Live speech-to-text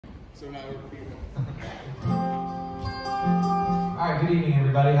So now we're people. Alright, good evening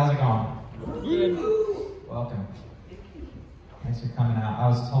everybody. How's it going? Good. Welcome. Thanks for coming out. I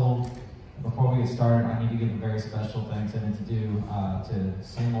was told before we get started I need to give a very special thanks and to do to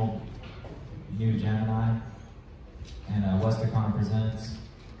Single New Gemini and Westacon Presents.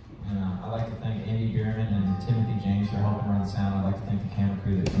 And I'd like to thank Andy Bierman and Timothy James for helping run sound. I'd like to thank the camera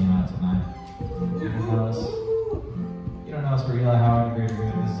crew that came out tonight. You don't know us for Eli Howard. This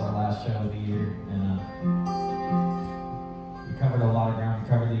is our last show of the year, and we covered a lot of ground. We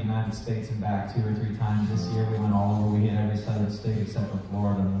covered the United States and back 2 or 3 times this year. We went all over. We hit every southern state except for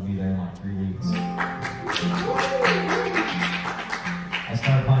Florida, and we'll be there in like 3 weeks. I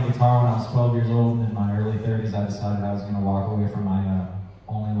started playing guitar when I was 12 years old, and in my early 30s, I decided I was going to walk away from my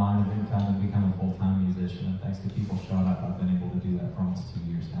only line of income and become a full-time musician. And thanks to people showing up, I've been able to do that for almost 2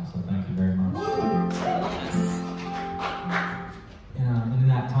 years now. So thank you very much. And in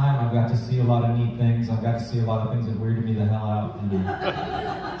that time, I've got to see a lot of neat things. I've got to see a lot of things that weirded me the hell out. And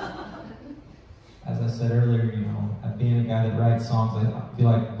as I said earlier, you know, being a guy that writes songs, I feel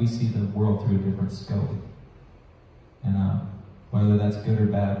like we see the world through a different scope. And whether that's good or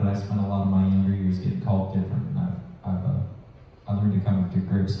bad, but I spent a lot of my younger years getting called different. And I learned to come to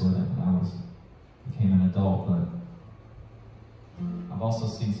grips with it when I became an adult. But I've also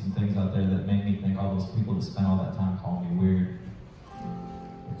seen some things out there that made me think all those people that spent all that time calling me weird.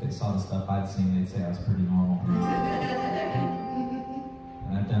 If they saw the stuff I'd seen, they'd say I was pretty normal.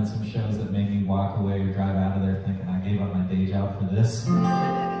 And I've done some shows that made me walk away or drive out of there thinking I gave up my day job for this.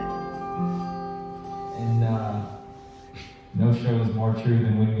 And no show is more true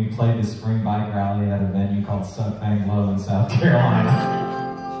than when we played the spring bike rally at a venue called Suck Bang Low in South Carolina.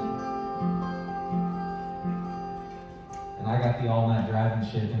 And I got the all-night driving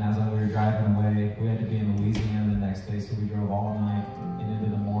shift, and as we were driving away, we had to be in Louisiana the next day, so we drove all night and into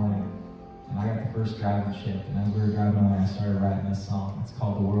the morning. And I got the first driving shift, and as we were driving away, I started writing this song. It's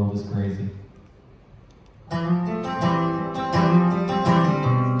called The World is Crazy. I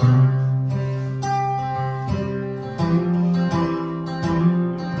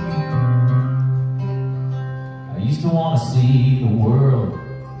used to want to see the world,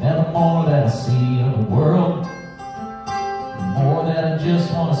 and the more that I see of the world, the more that I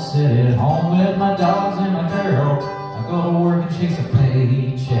just want to sit at home with my dogs and my girl. I go to work and chase a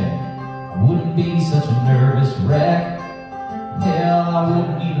paycheck. I wouldn't be such a nervous wreck. Hell, I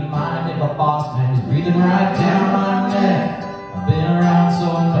wouldn't even mind if a boss man was breathing right down my neck. I've been around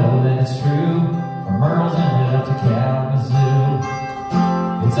so I know that it's true. From Earl's Inlet up to Kalamazoo,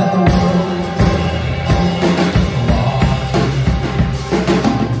 it's that the world is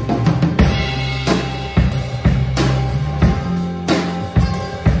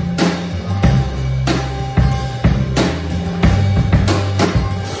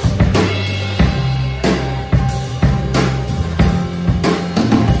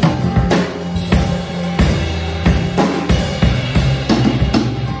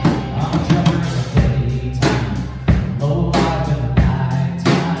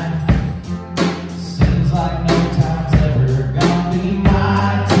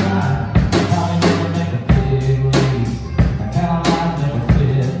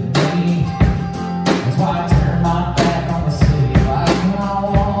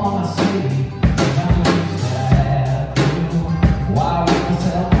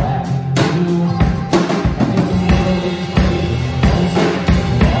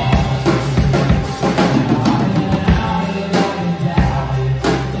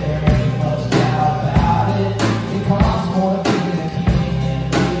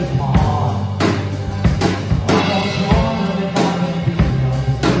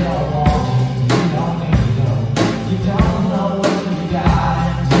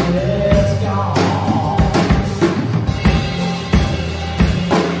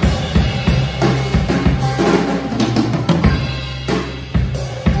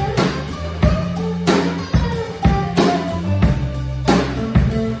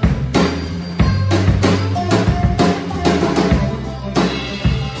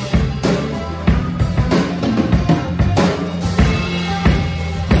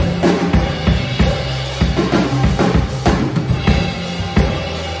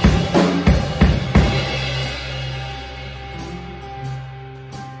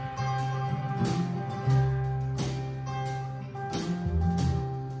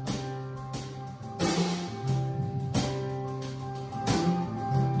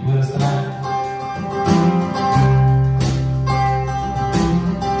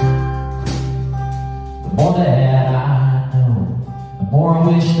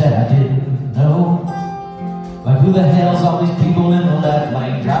wish that I didn't know. Like who the hell's all these people in the left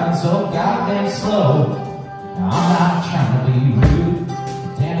lane and driving so goddamn slow. Now, I'm not trying to be rude,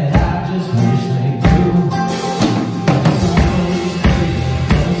 damn it, I just wish they do.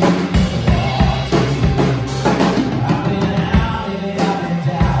 I've been out in it, I've been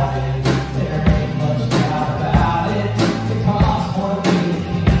down it, there ain't much doubt about it. It costs more to be a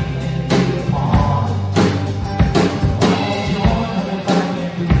king than to be a pawn. So I won't join them if I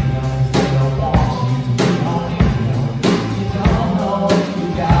can't be them, 'cause they don't want you to be on them. You don't know what you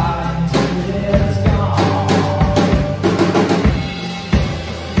got until it's gone.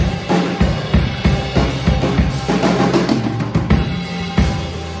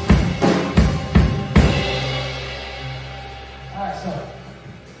 Alright, so,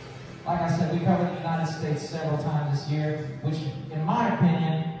 like I said, we covered the United States several times this year, which, in my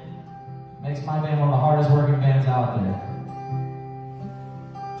opinion, makes my band one of the hardest working bands out there.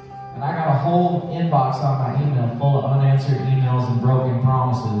 And I got a whole inbox on my email full of unanswered emails and broken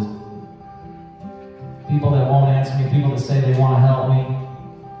promises. People that won't answer me, people that say they want to help me,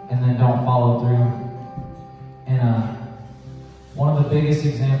 and then don't follow through. And one of the biggest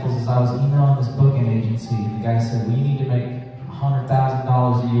examples is I was emailing this booking agency, and the guy said, "We need to make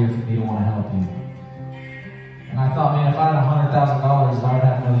 $100,000 a year for me to want to help you." And I thought, man, if I had $100,000, I would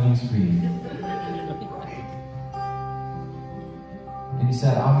have no use for you. And he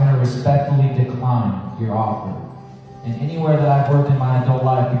said, "I'm going to respectfully decline your offer." And anywhere that I've worked in my adult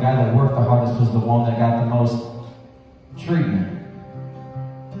life, the guy that worked the hardest was the one that got the most treatment.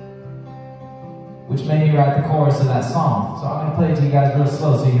 Which made me write the chorus of that song. So I'm going to play it to you guys real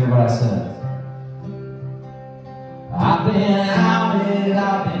slow so you hear what I said. I've been out it,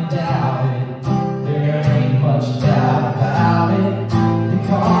 I've been doubted, there ain't much doubt about it. It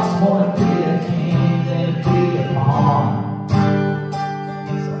costs more to be a king than to be a pawn.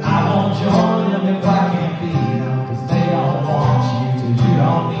 So I won't join them if I can't beat them, 'cause they don't want you till you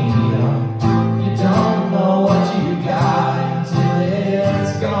don't need them. You don't know what you got until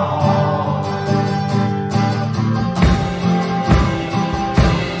it's gone.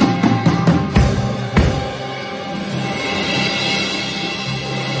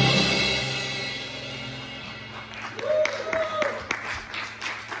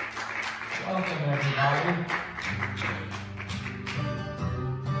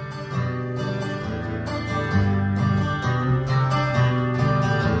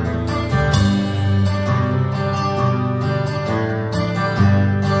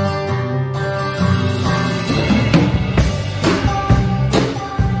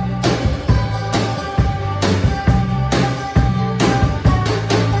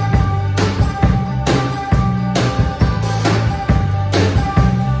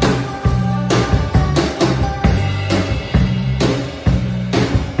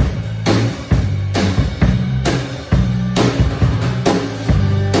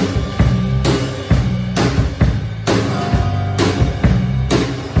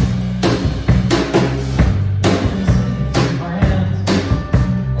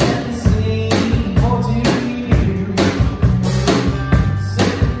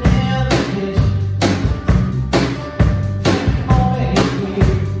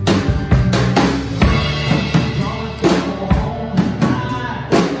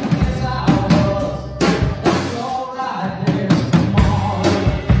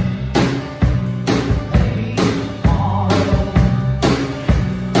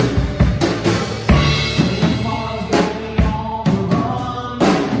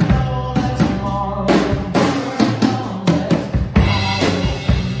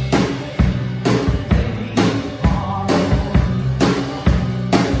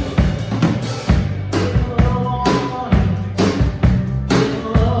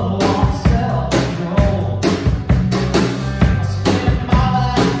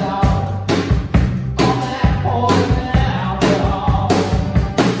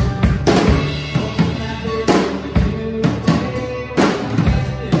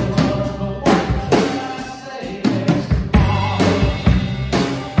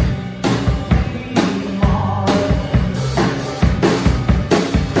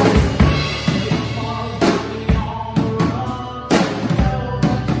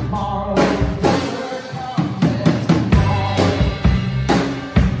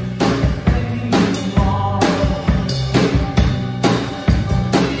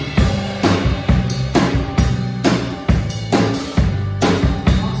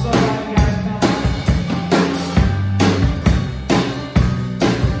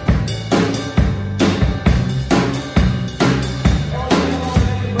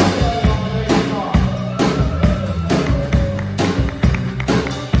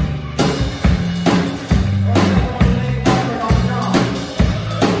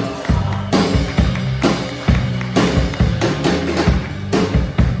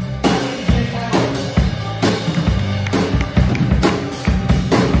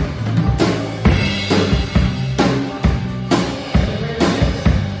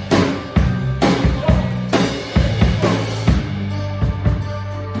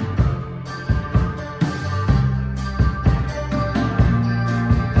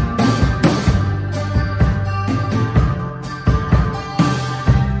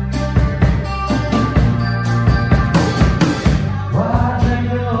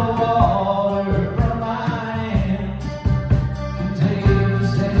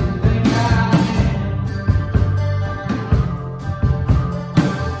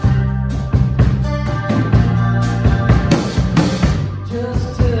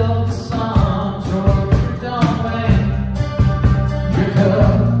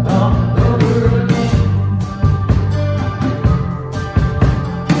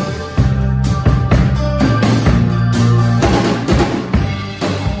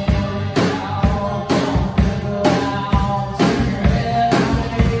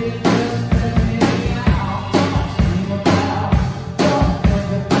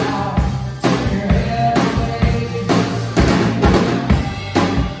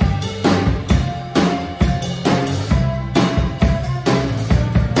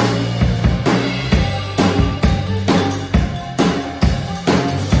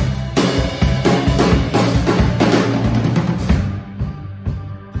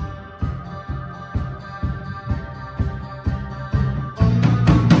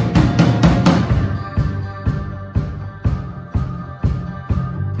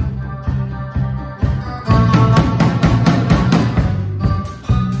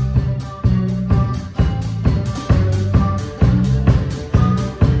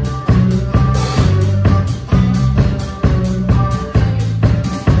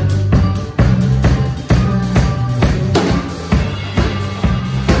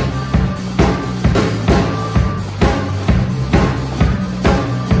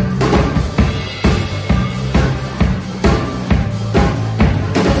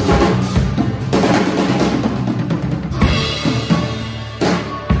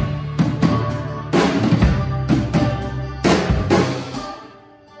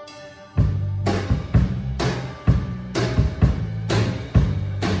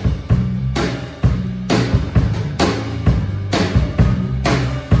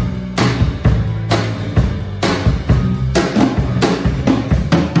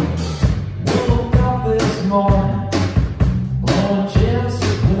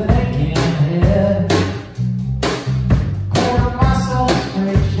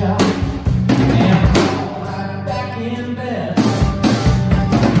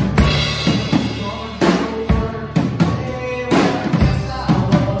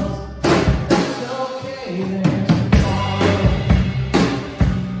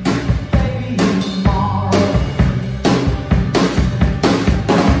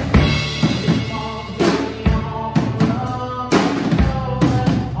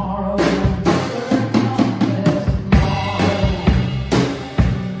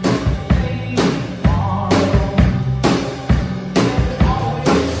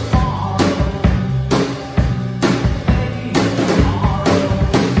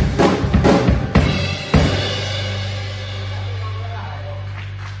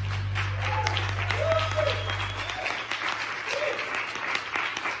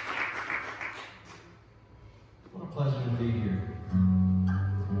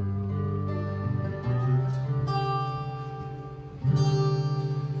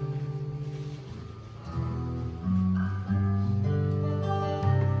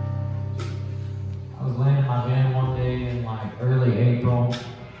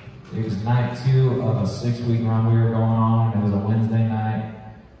 It was night 2 of a 6-week run we were going on, and it was a Wednesday night.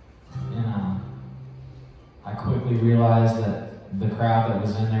 And I quickly realized that the crowd that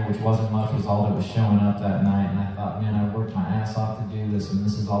was in there, which wasn't much, was all that was showing up that night. And I thought, man, I worked my ass off to do this, and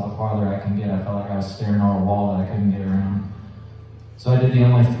this is all the farther I can get. I felt like I was staring at a wall that I couldn't get around. So I did the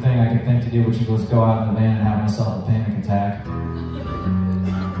only thing I could think to do, which was go out in the van and have myself a panic attack.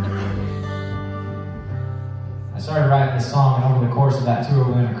 I started writing this song, and over the course of that tour,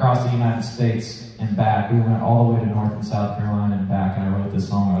 we went across the United States and back. We went all the way to North and South Carolina and back, and I wrote this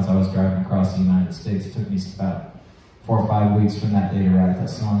song as I was driving across the United States. It took me about 4 or 5 weeks from that day to write that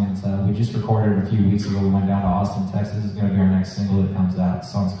song, and we just recorded it a few weeks ago. We went down to Austin, Texas. This is going to be our next single that comes out. The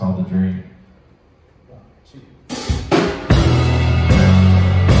song's called The Dream.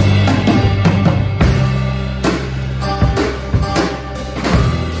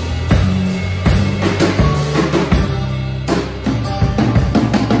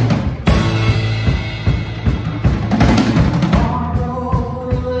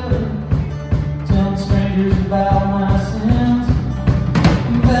 About my sins,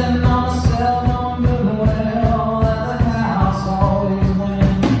 betting on myself, knowing good and well that the house always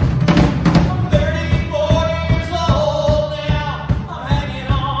wins. I'm 30, 40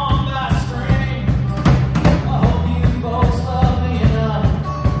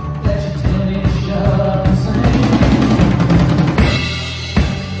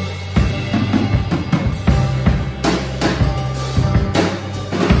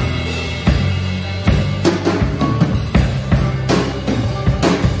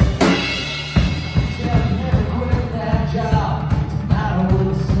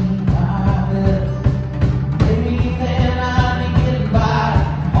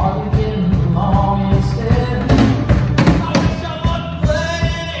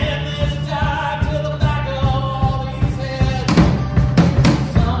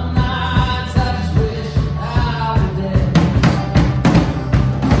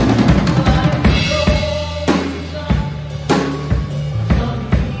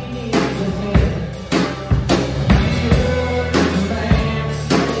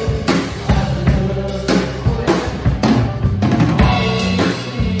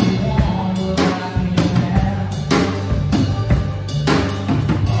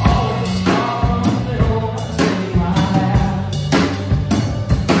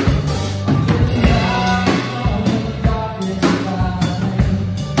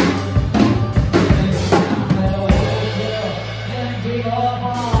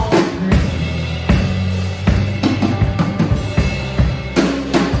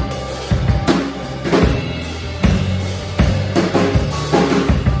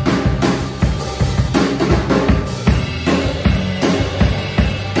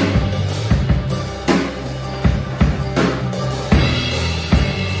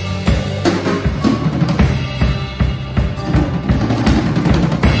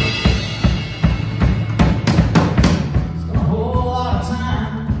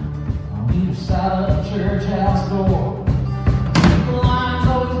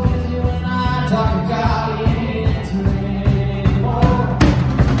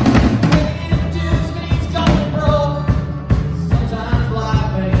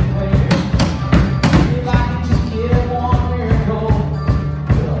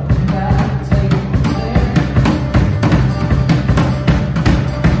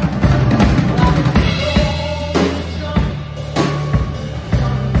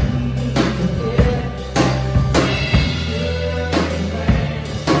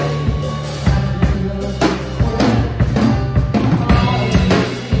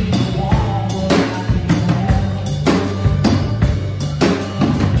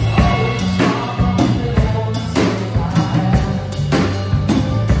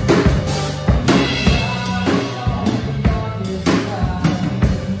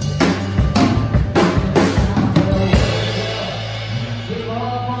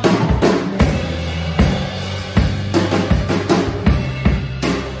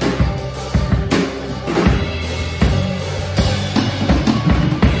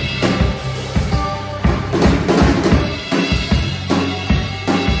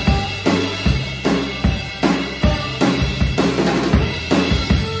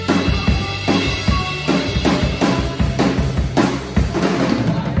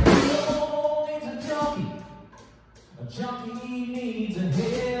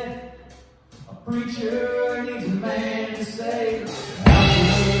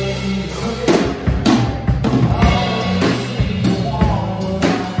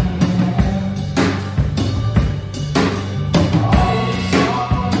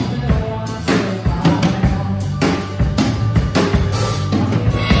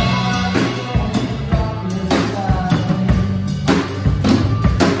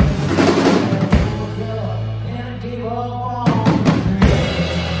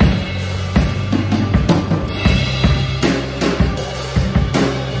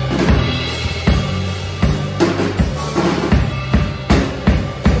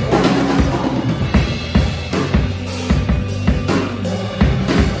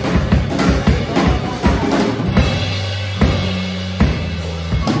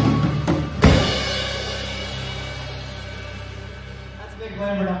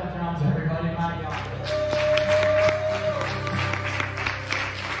 Lambert on the drums, everybody. My God.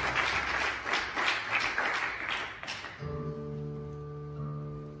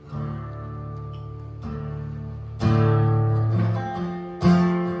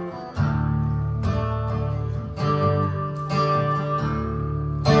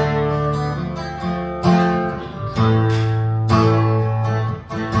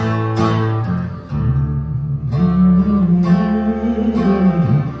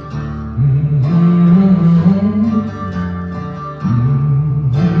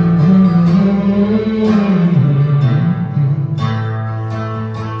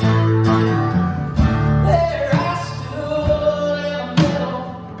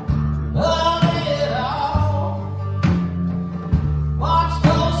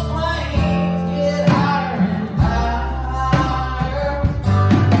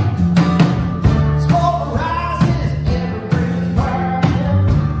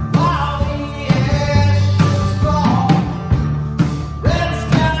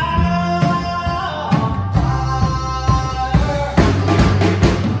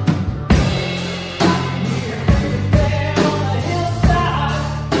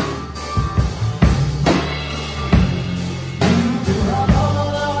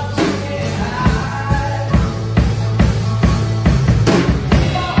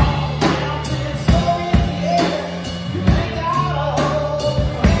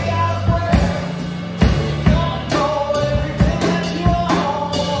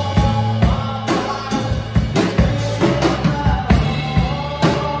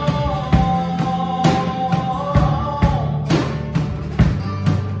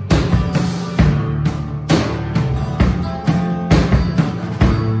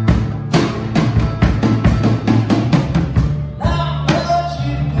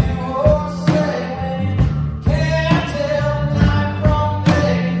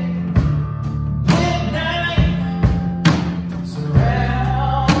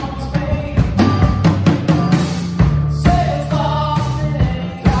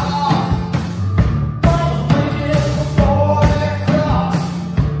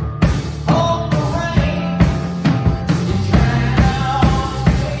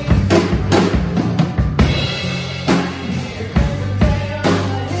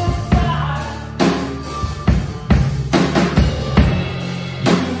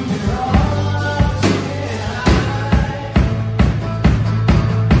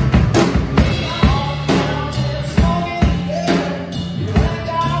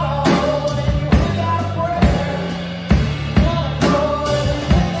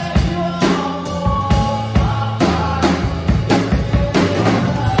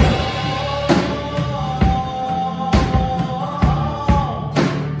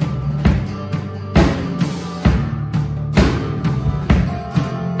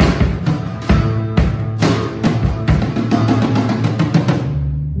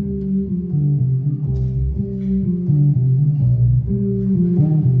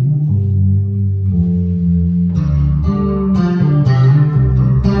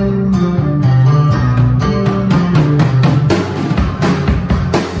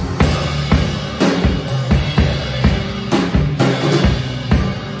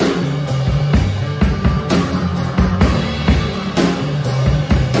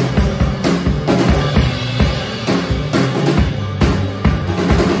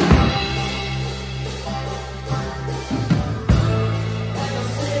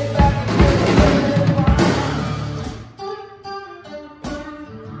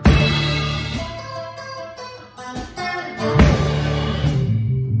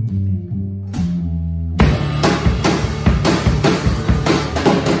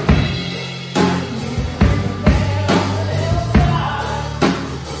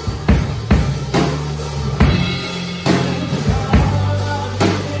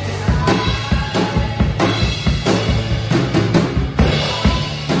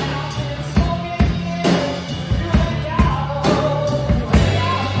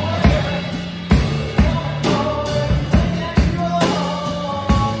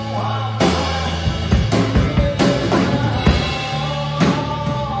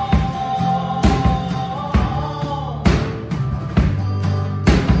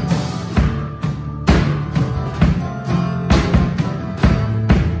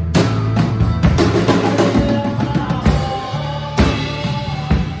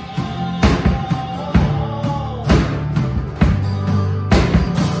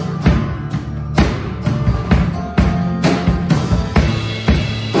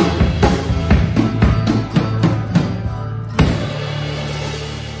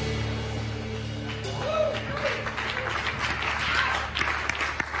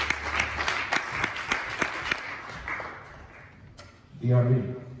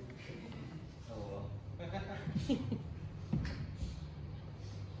 BRB.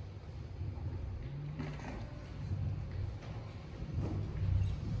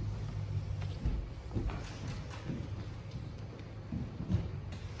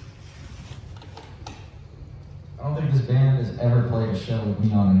 I don't think this band has ever played a show with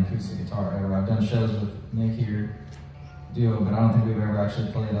me on an acoustic guitar ever. I've done shows with Nick here, duo, but I don't think we've ever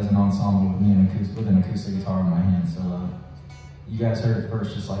actually played as an ensemble with me and with an acoustic guitar in my hand. So you guys heard it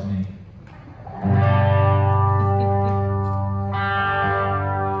first, just like me.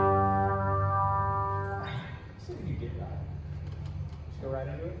 See if you get that. Let's go right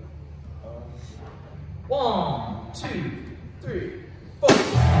into it. 1, 2, 3, 4.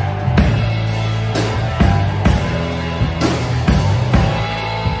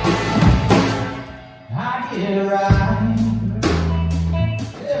 Get right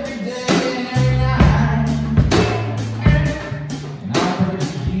every day and every night, and I pray to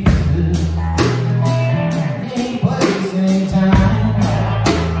Jesus any place, any time.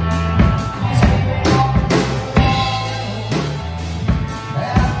 I'm sleeping on the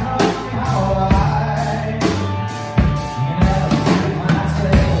that comes me alright. You can have a treat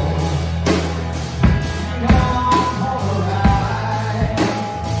myself, you know I'm alright.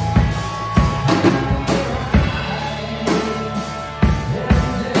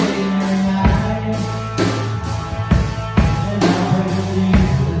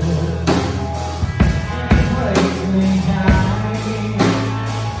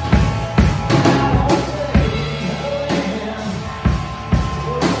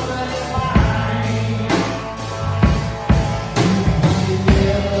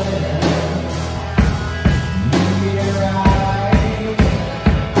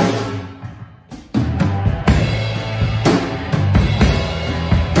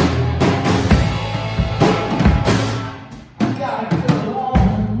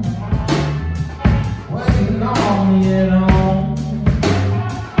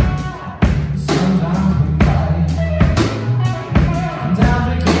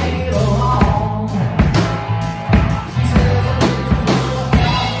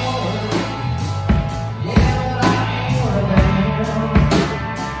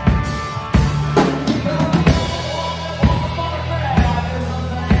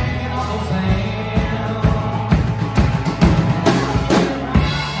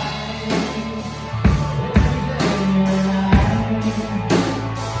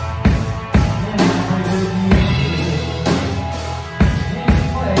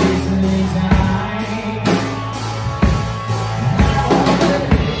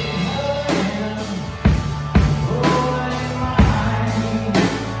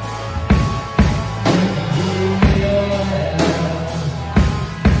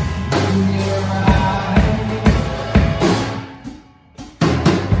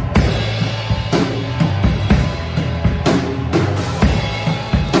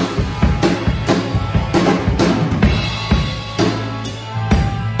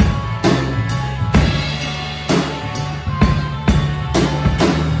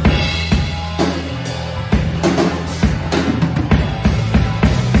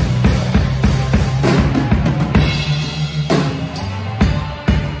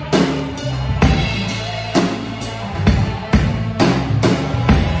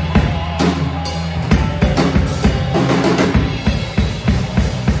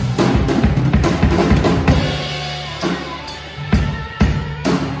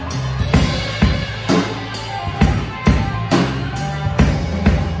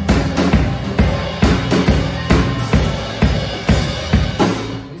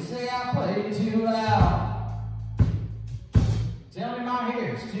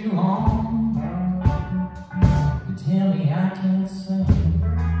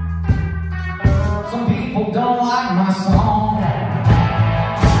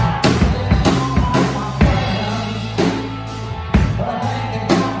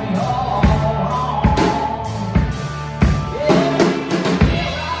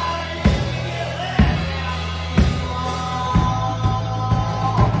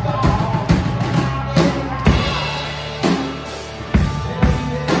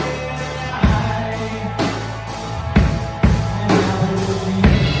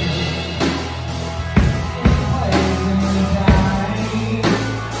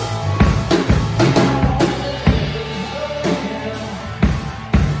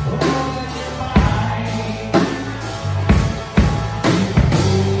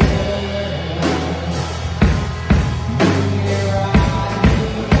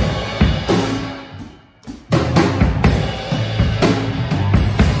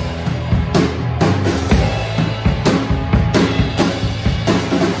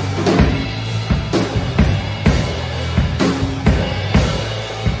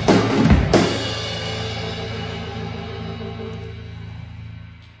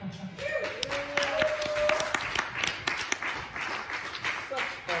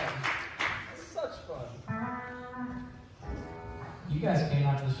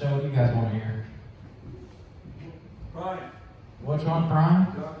 So what do you guys want to hear? Right. Which one, Brian?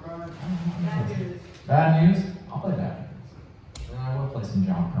 Bad news. Bad news? I'll play bad news. And I will play some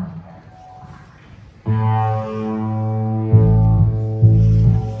John Prine.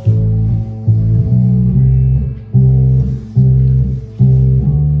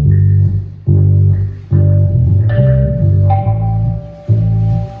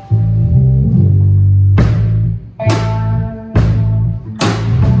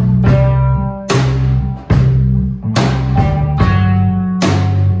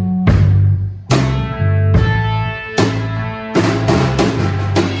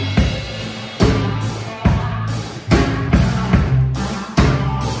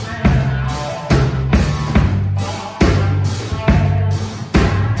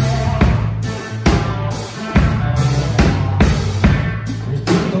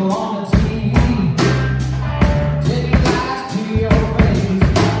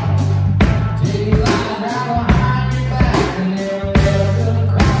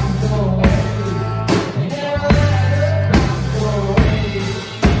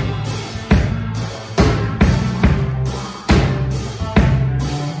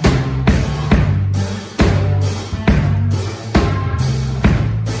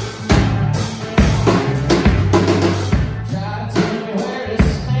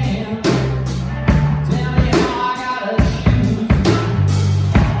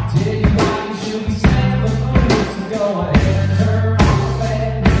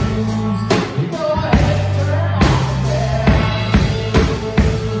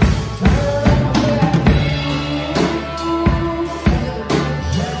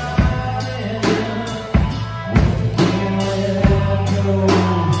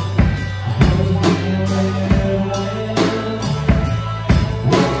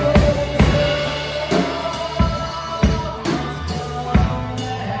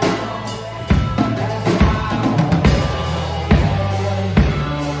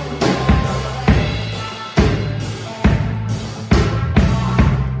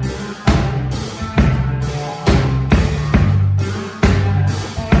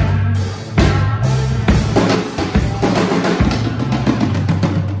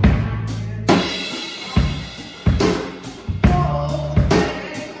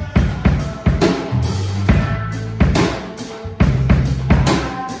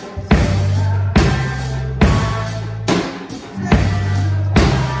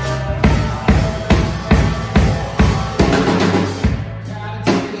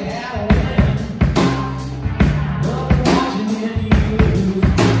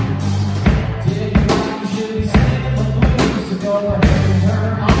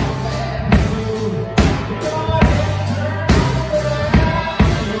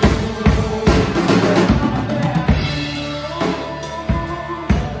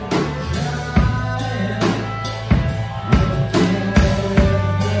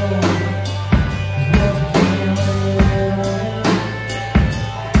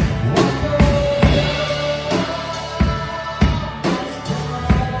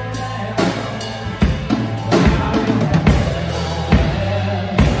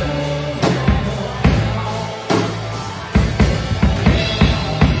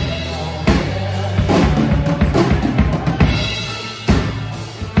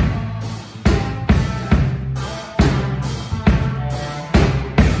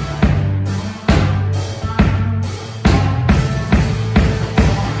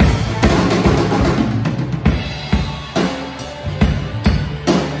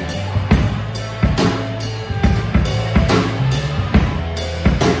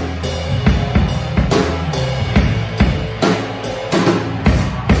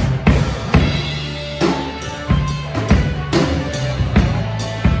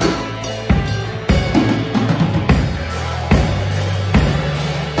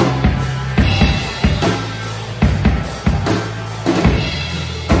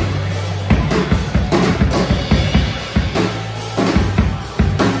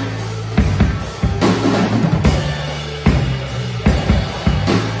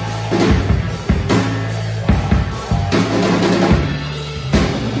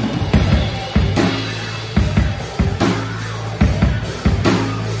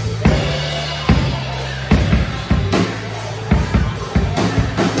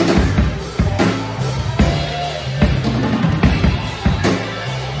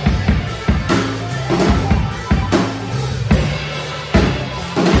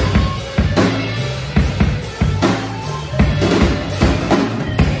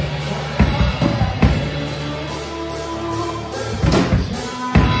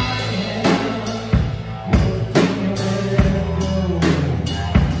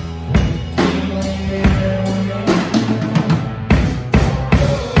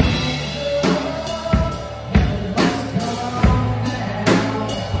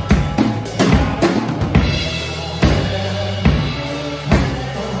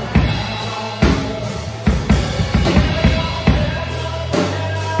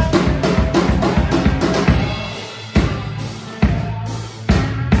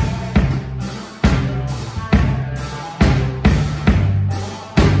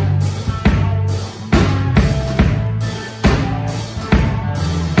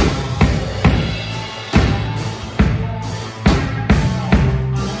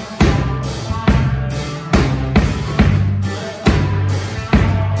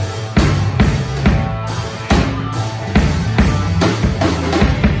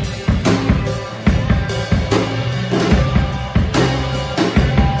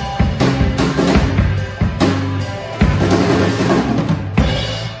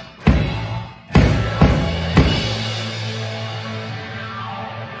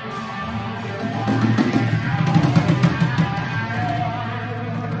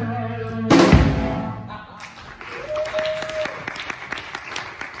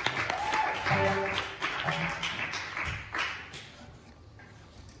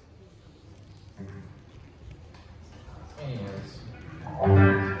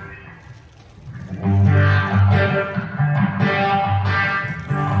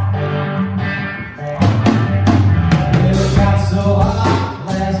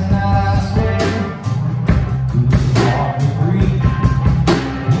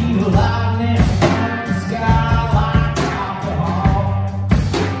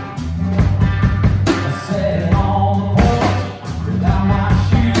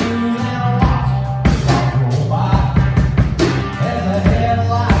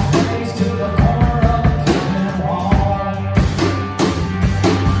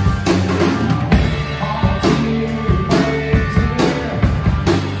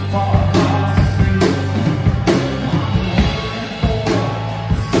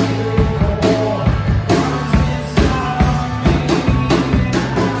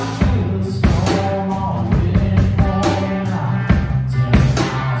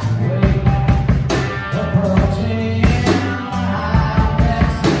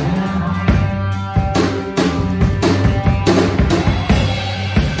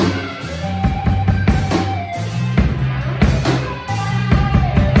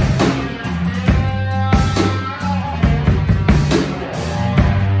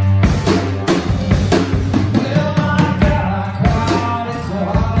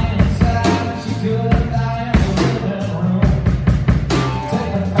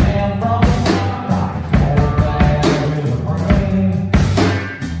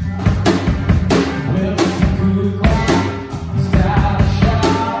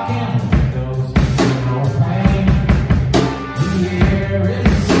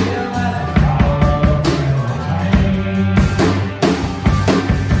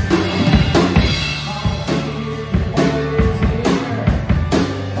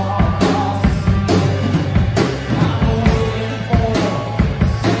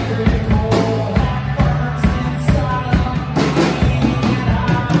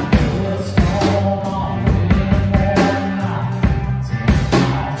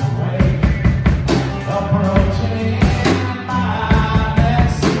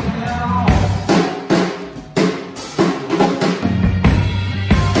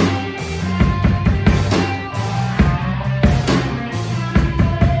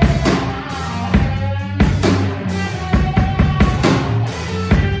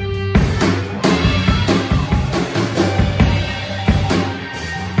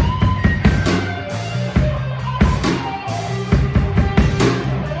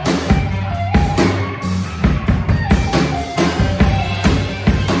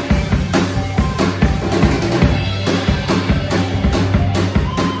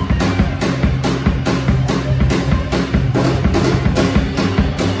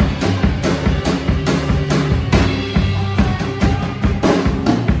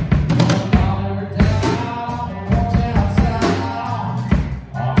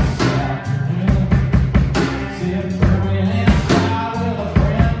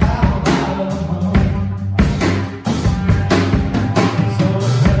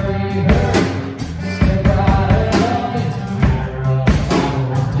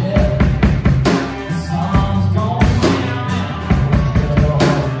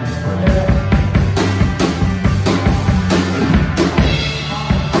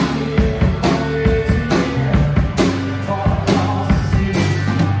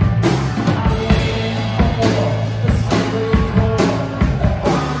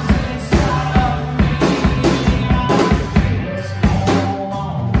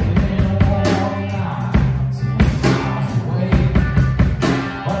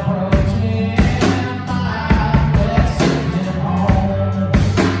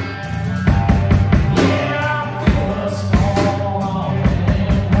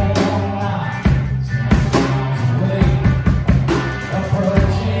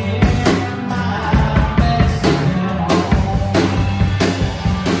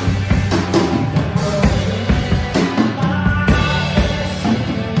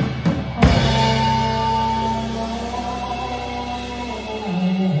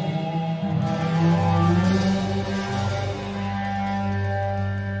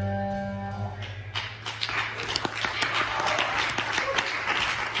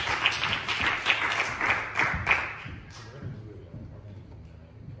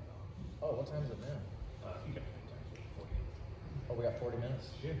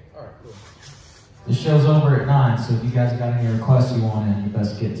 All right, cool. The show's over at 9, so if you guys got any requests you want in, you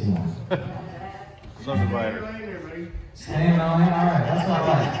best get to them. Staying on it? Alright, that's what I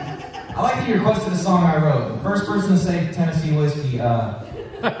like. I like that you requested a song I wrote. The first person to say Tennessee whiskey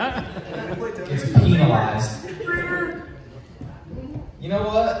gets penalized. You know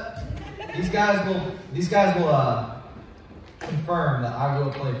what? These guys will confirm that I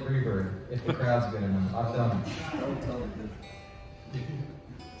will play Freebird if the crowd's good enough. I've done it. Don't tell them.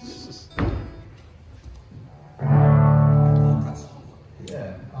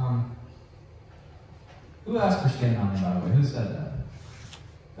 Yeah. Who asked for staying on me, by the way? Who said that?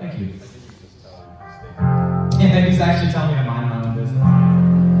 Thank you. Yeah, maybe he's actually telling me to mind my own business.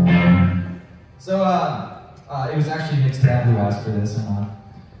 So, it was actually Nick's dad who asked for this, and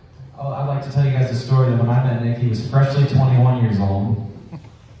I'd like to tell you guys a story that when I met Nick, he was freshly 21 years old.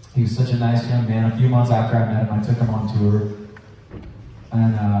 He was such a nice young man. A few months after I met him, I took him on tour,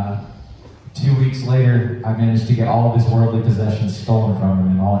 and 2 weeks later, I managed to get all of his worldly possessions stolen from him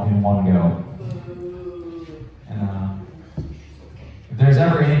in one go. And if there's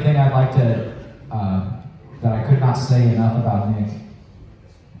ever anything I'd like to, that I could not say enough about Nick,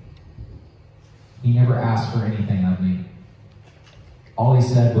 he never asked for anything of me. All he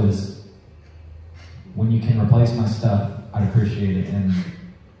said was, when you can replace my stuff, I'd appreciate it. And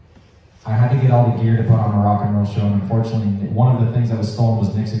I had to get all the gear to put on a rock and roll show, and unfortunately, one of the things that was stolen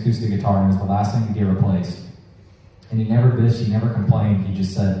was Nick's acoustic guitar, and it was the last thing to get replaced. And he never bitched, he never complained, he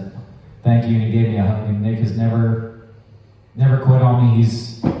just said, thank you, and he gave me a hug. And Nick has never quit on me.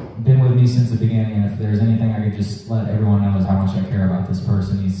 He's been with me since the beginning, and if there's anything I could just let everyone know is how much I care about this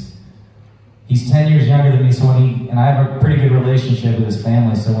person. He's 10 years younger than me, so and I have a pretty good relationship with his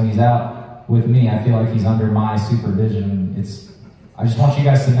family, so when he's out with me, I feel like he's under my supervision. I just want you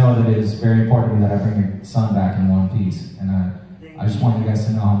guys to know that it is very important to me that I bring your son back in one piece, and I just want you guys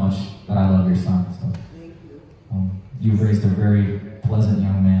to know how much that I love your son. So, you've raised a very pleasant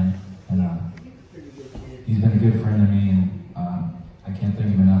young man, and he's been a good friend to me, and I can't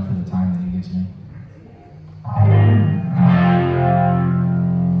thank him enough for the time that he gives me.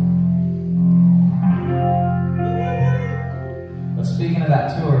 But speaking of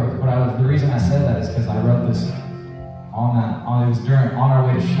that tour, the reason I said that is because I wrote this it was on our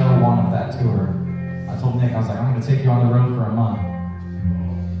way to show one of that tour. I told Nick, I was like, I'm going to take you on the road for a month.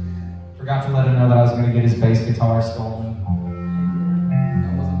 Forgot to let him know that I was going to get his bass guitar stolen.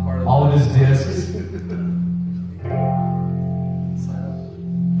 That wasn't part of all of his discs.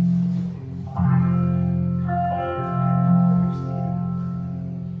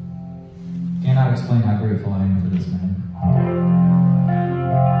 Cannot explain how grateful I am for this man.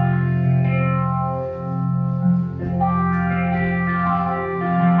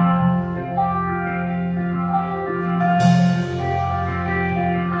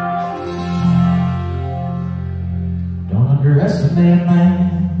 Underestimate a man,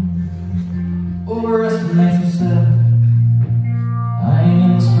 overestimate yourself. I ain't in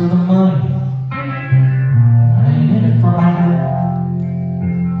this for the money, I ain't in it for my heart.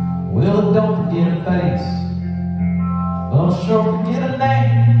 Well, don't forget a face, but I'll sure forget a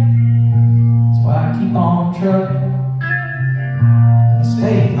name. That's why I keep on trucking and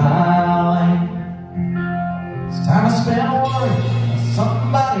stay in my lane. It's time I spend worrying about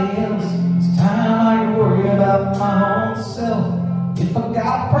somebody else. It's time I can worry about my own self. If I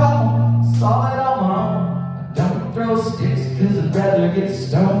got a problem, solve it on my own. I don't throw sticks, cause I'd rather get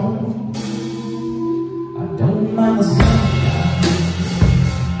stoned. I don't mind the sun,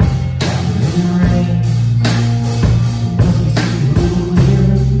 the rain. It must be so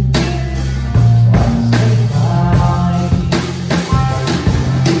here, so I can stay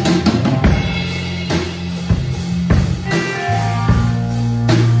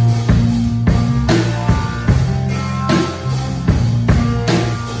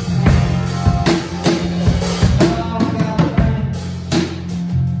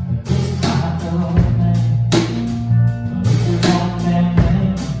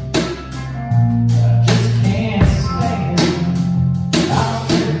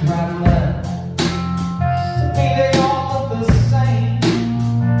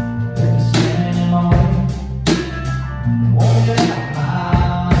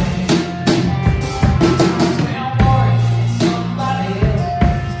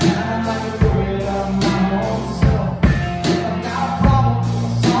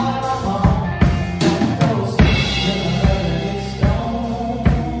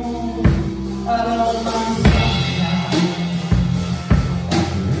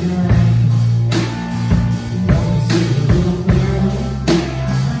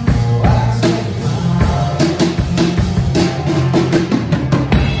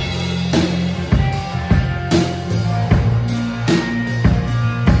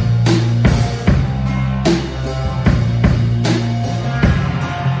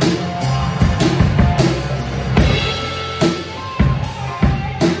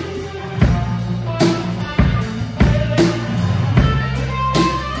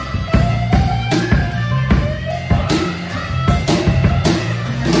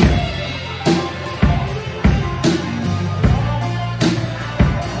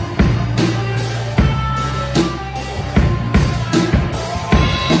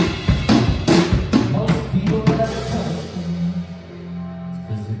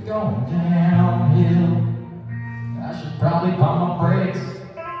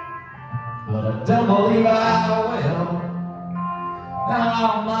don't believe I will. Now I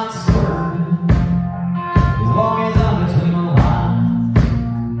don't mind swerving, as long as I'm between the lines.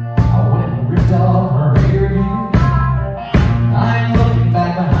 I went and ripped off her rear view. I ain't looking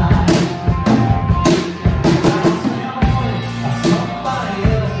back behind.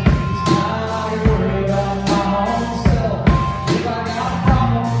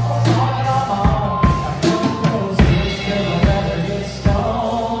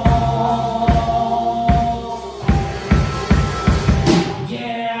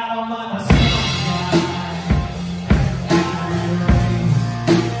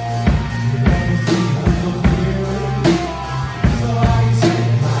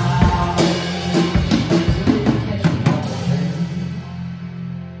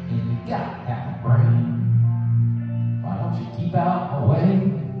 Keep out my way,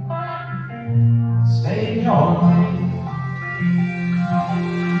 stay in your lane.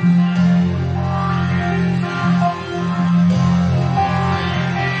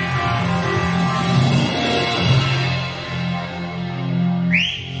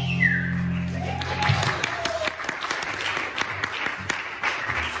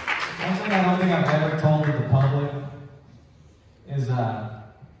 One thing I don't think I've ever told to the public is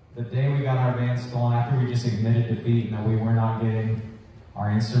the day we got our van stolen, after we just admitted defeat and that we were not getting our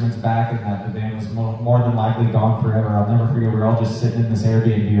instruments back and that the van was more than likely gone forever, I'll never forget, we were all just sitting in this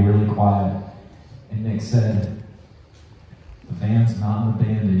Airbnb really quiet. And Nick said, "The van's not in the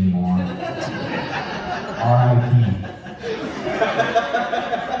band anymore. R.I.P."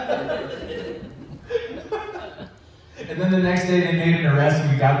 And then the next day they made an arrest and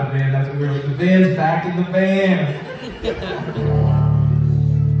we got the van. That's what we were like, the van's back in the band.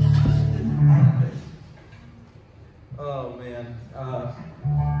 Oh man.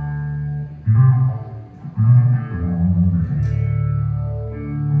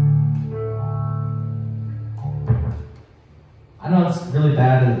 I know it's really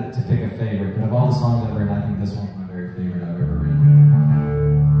bad to pick a favorite, but of all the songs I've written, I think this one's my very favorite I've ever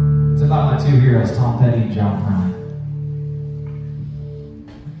written. It's about my two heroes, Tom Petty and John Prine.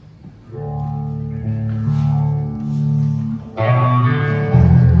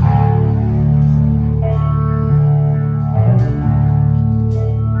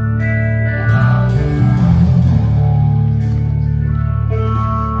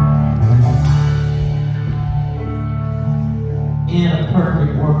 In a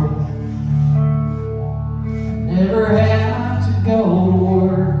perfect world, never have to go to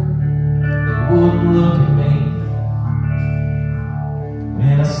work. They wouldn't look at me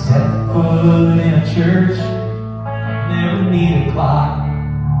when I step foot in a church. Never need a clock,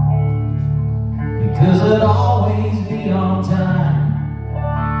 because I'd always be on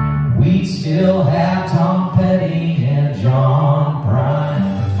time. We'd still have Tom Petty and John Prine.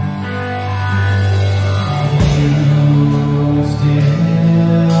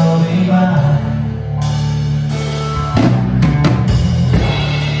 Still be mine.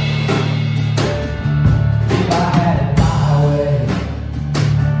 If I had it my way,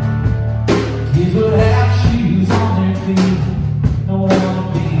 kids would have shoes on their feet. No one would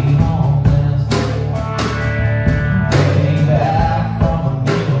be homeless. They came back from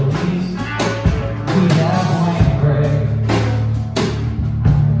the Middle East. We have Wayne Gray.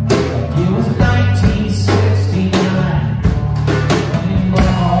 Like it was 1969.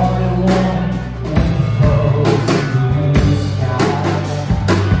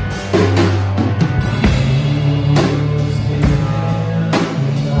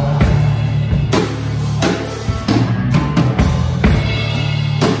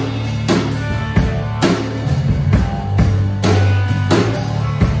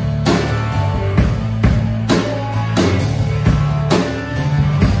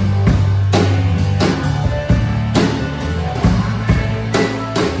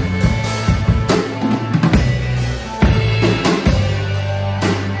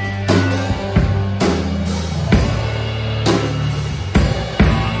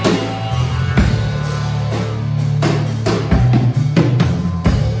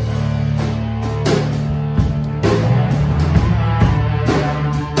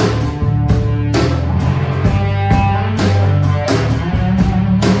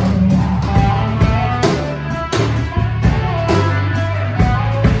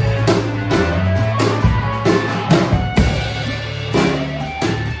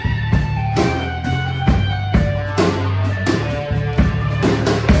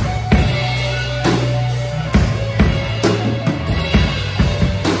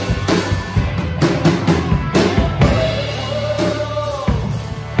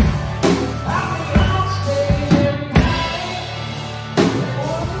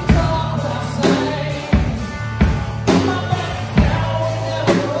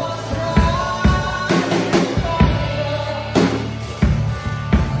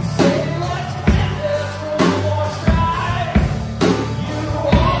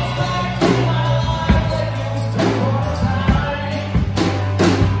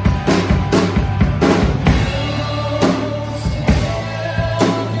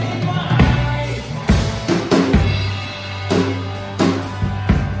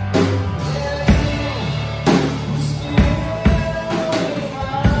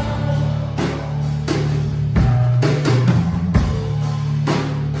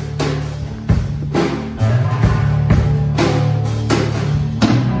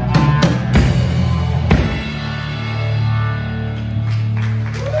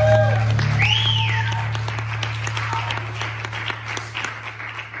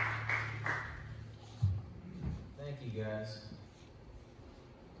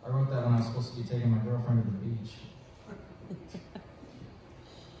 I wrote that when I was supposed to be taking my girlfriend to the beach.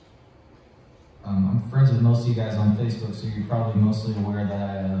 I'm friends with most of you guys on Facebook, so you're probably mostly aware that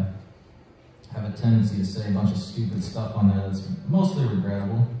I have a tendency to say a bunch of stupid stuff on there that's mostly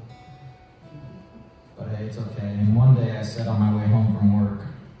regrettable. But hey, it's okay. And one day I said on my way home from work,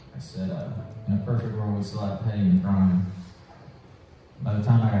 I said, in a perfect world, we still have petty and crime. By the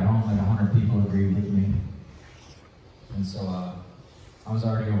time I got home, like 100 people agreed with me. And so I was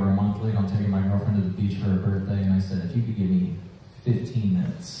already over a month late on taking my girlfriend to the beach for her birthday, and I said, if you could give me 15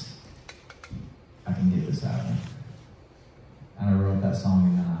 minutes, I can get this out. And I wrote that song,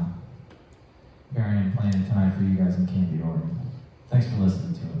 and here I am playing it tonight for you guys in Canby, Oregon. Thanks for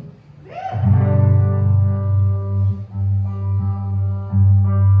listening to it.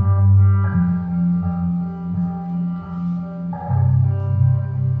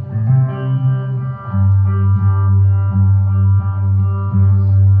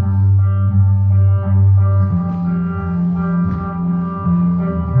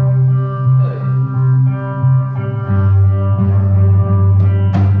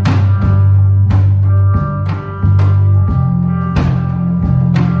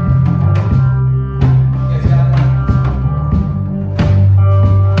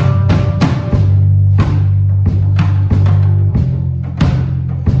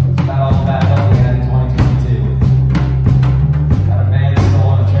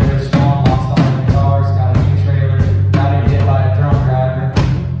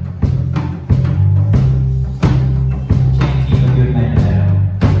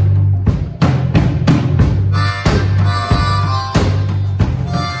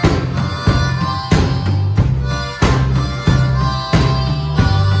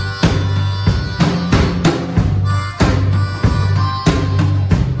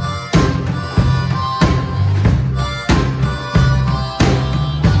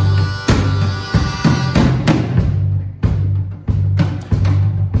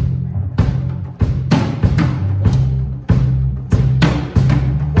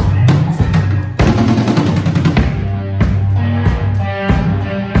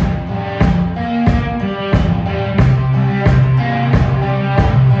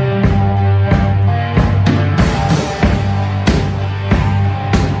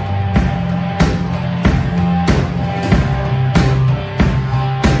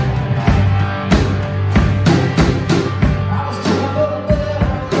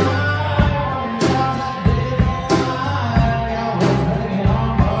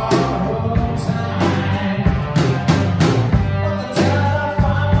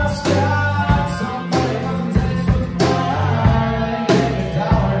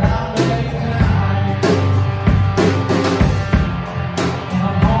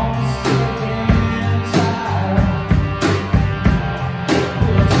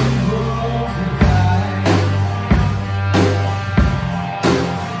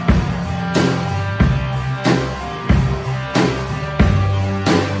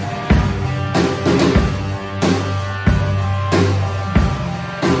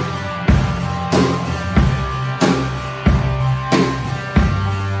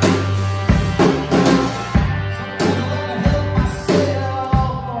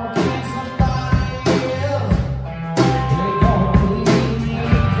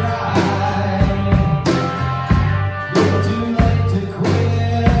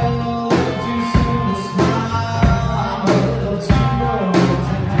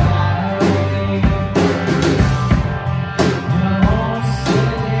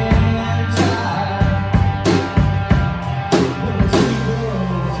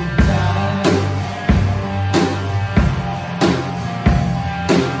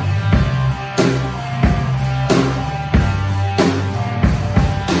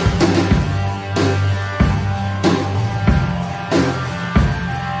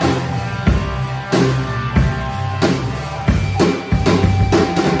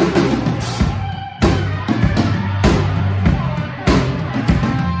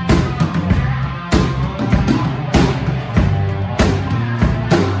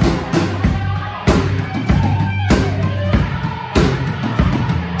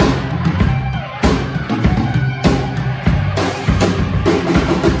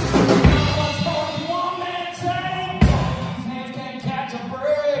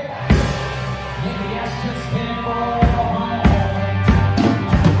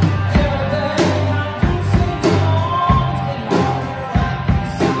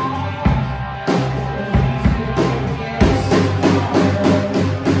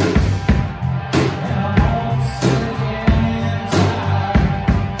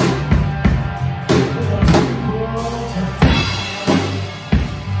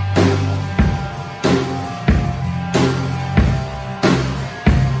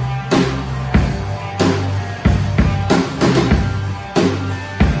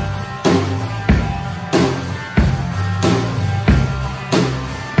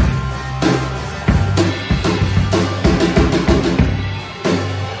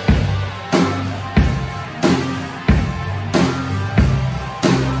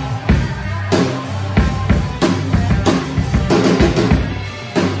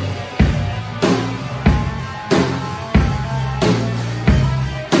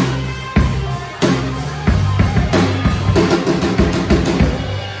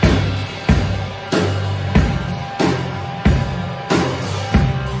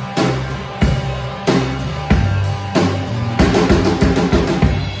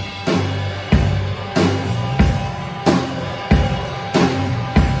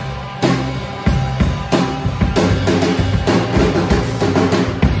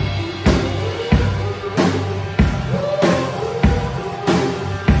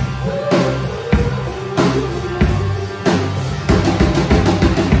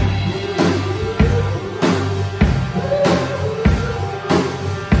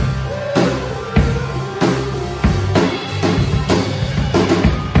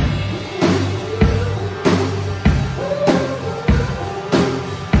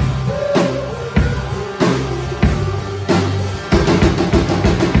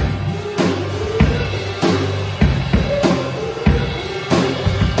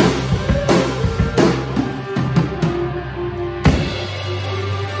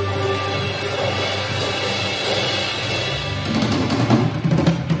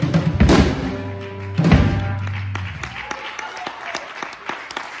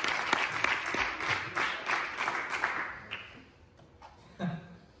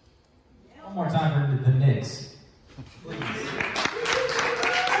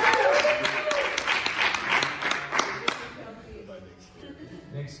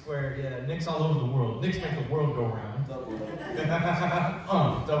 Knicks make the world go round. Double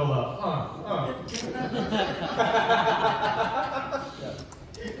up. Double up.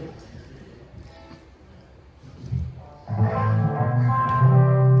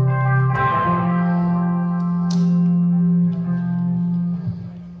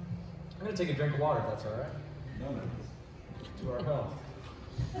 I'm gonna take a drink of water if that's all right. No. To our health.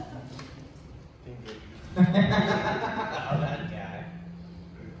 Oh, that guy.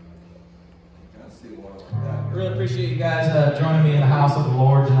 Can't see water like that. I really appreciate you guys joining me in the house of the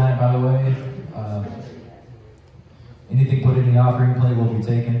Lord tonight, by the way. Anything put in the offering plate will be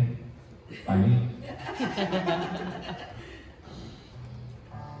taken by me.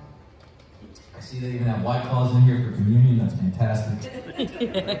 I see they even have White Claws in here for communion. That's fantastic.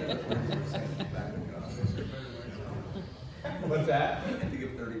 What's that? You have to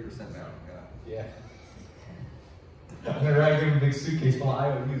give 30% now. Yeah. I'm gonna write him a big suitcase full of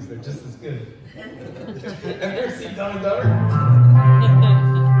IOUs. They're just as good. Have you ever seen Dumb and Dumber?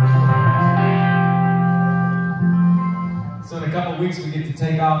 So in a couple weeks we get to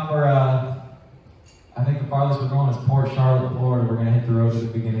take off for, I think the farthest we're going is Port Charlotte, Florida. We're gonna hit the road at the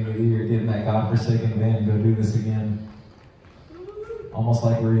beginning of the year, get in that godforsaken van and go do this again. Almost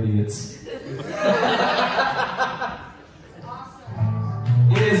like we're idiots.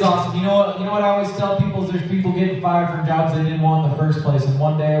 It is awesome. You know what I always tell people is there's people getting fired from jobs they didn't want in the first place. And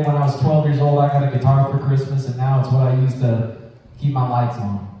one day when I was 12 years old, I got a guitar for Christmas, and now it's what I use to keep my lights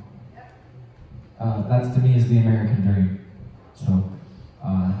on. That's to me is the American dream. So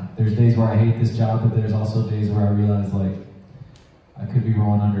there's days where I hate this job, but there's also days where I realize like I could be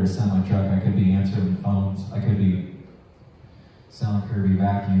rolling under a semi truck, I could be answering phones, I could be selling Kirby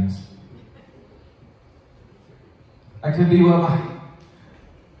vacuums. I could be what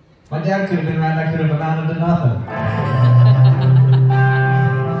my dad could have been right, I could have amounted to nothing.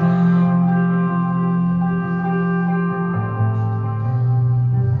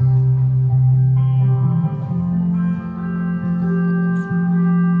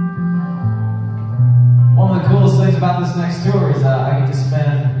 One of the coolest things about this next tour is I get to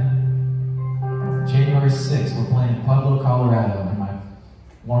spend January 6th, we're playing in Pueblo, Colorado, and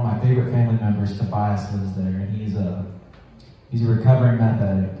one of my favorite family members, Tobias, lives there, and he's a recovering meth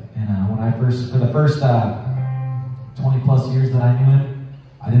addict. And for the first 20 plus years that I knew him,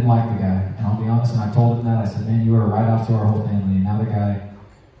 I didn't like the guy. And I'll be honest, and I told him that, I said, man, you are right off to our whole family. And now the guy,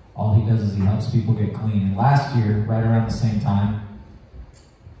 all he does is he helps people get clean. And last year, right around the same time,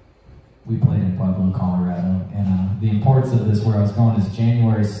 we played in Pueblo, Colorado. And the importance of this, where I was going, is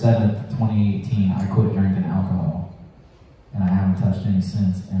January 7th, 2018, I quit drinking alcohol. And I haven't touched any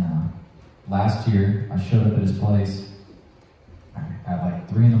since. And last year, I showed up at his place at like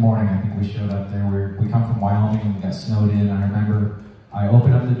 3 in the morning. I think we showed up there. We come from Wyoming and we got snowed in. I remember I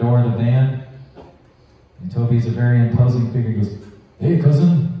opened up the door of the van, and Toby's a very imposing figure. He goes, "Hey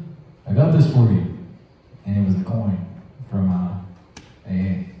cousin, I got this for you." And it was a coin from AA.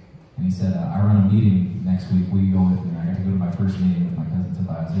 And he said, "I run a meeting next week. Will you go with me?" And I got to go to my first meeting with my cousin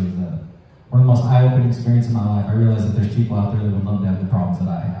Tobias. It was one of the most eye-opening experiences in my life. I realized that there's people out there that would love to have the problems that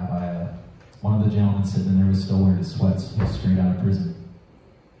I have. One of the gentlemen sitting there was still wearing his sweats. He was straight out of prison.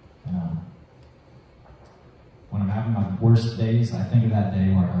 And when I'm having my worst days, I think of that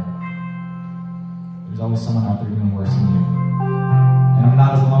day where there's always someone out there doing worse than you. And I'm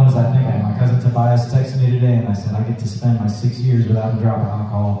not as alone as I think I am. My cousin Tobias texted me today and I said, I get to spend my 6 years without a drop of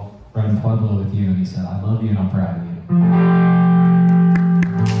alcohol right in Pueblo with you. And he said, I love you and I'm proud of you.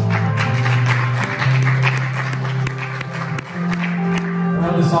 I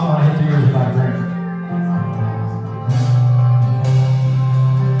wrote this song when I hit 3 years without a drink.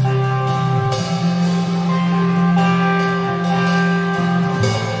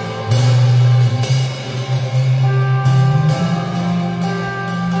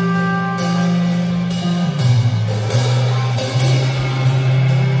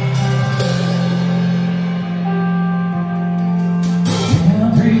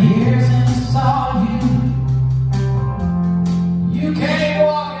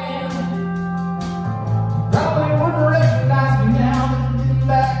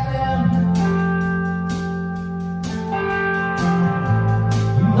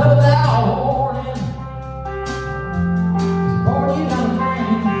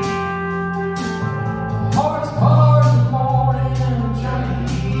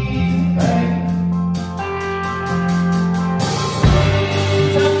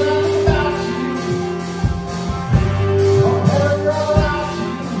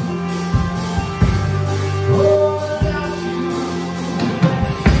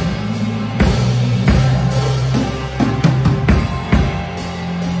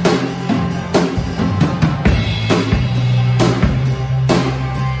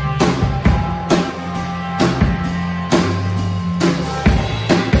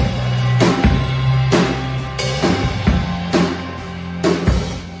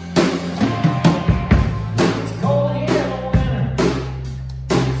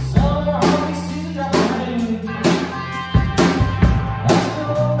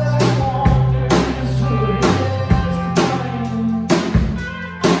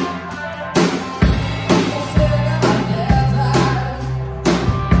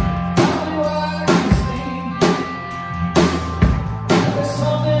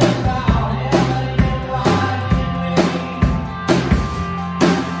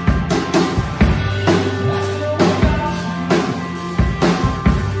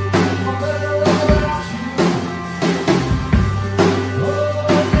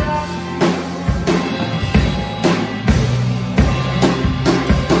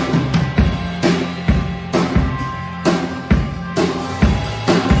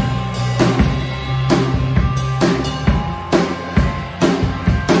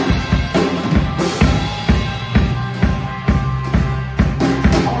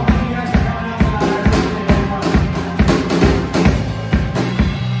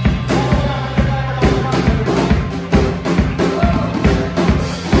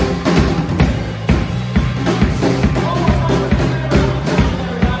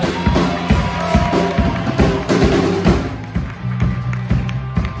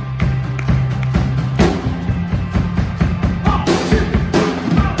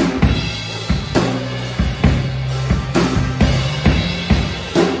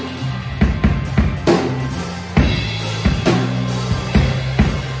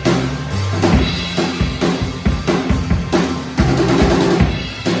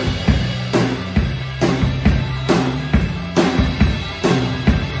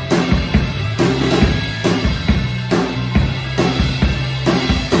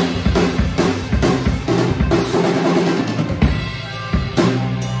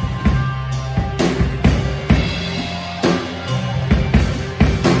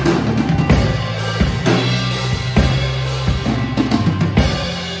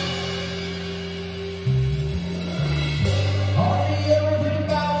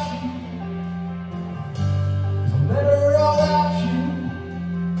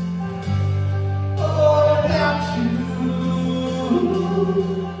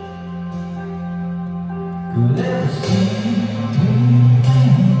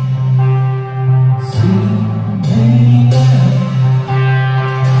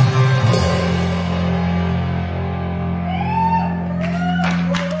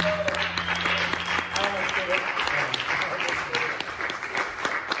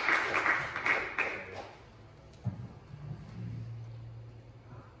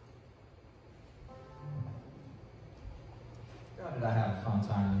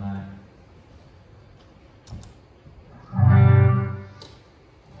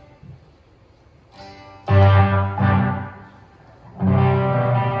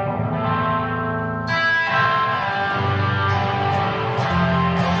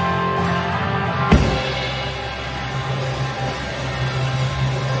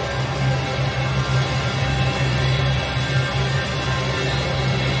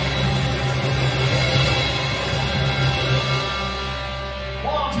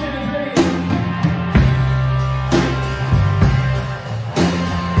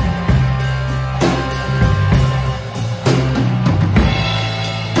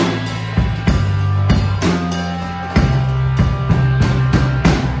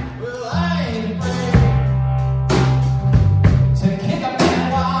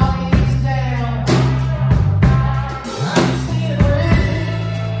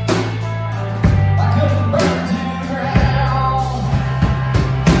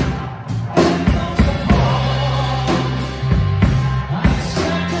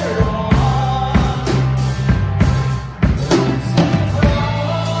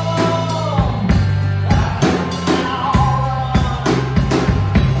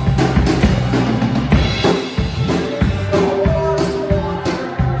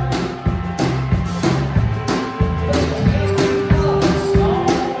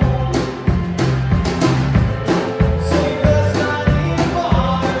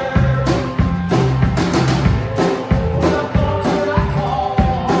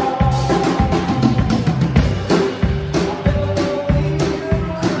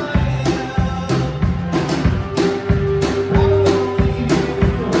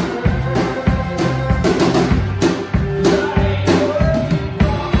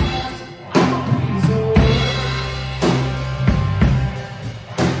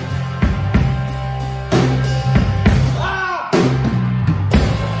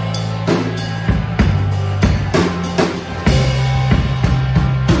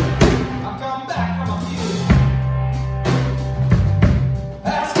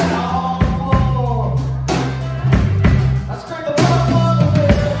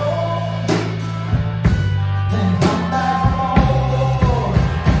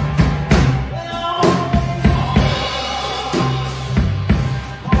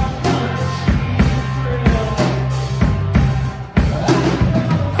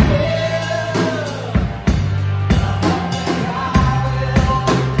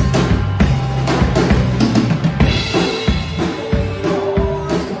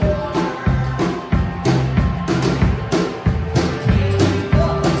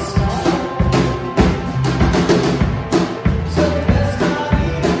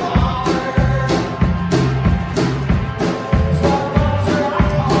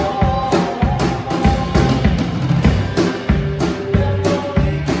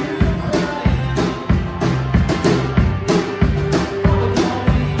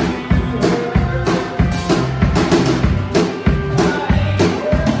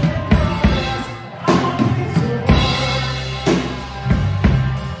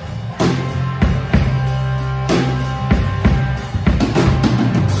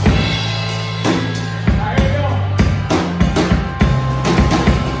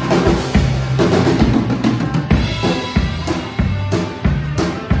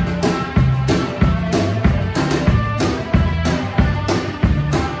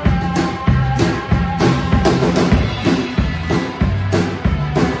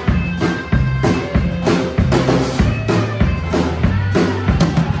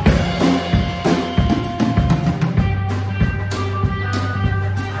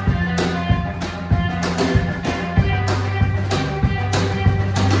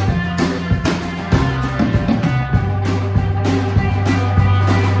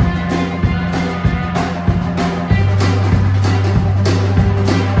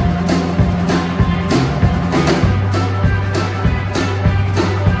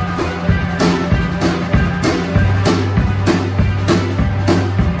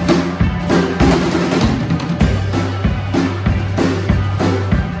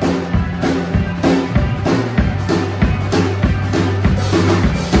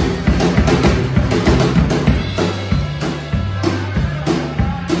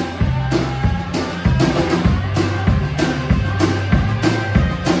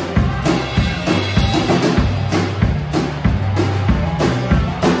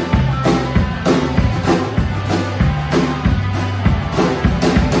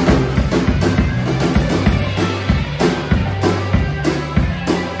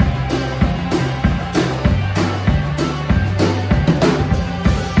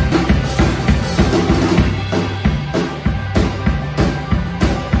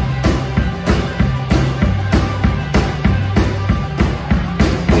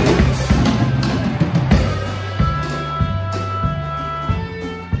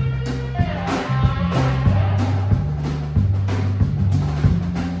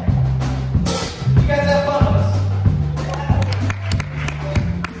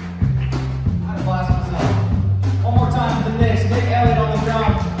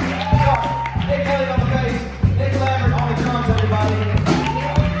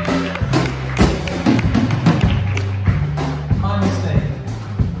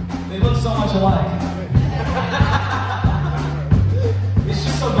 so much alike. It's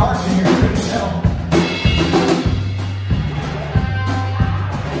just so dark in here, I couldn't tell.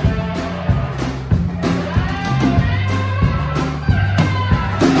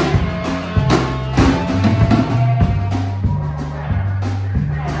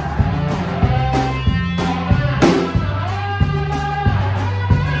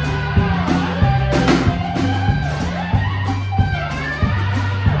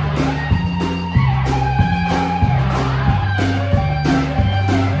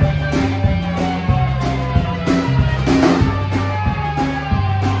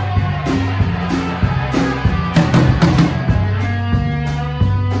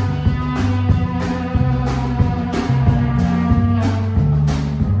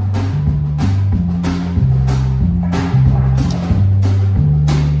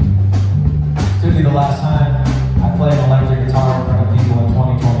 The last time I played an electric guitar in front of people in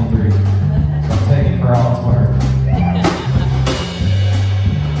 2023. So I'm taking it for all it's worth.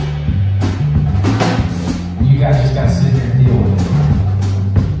 And you guys just gotta sit here and deal with it.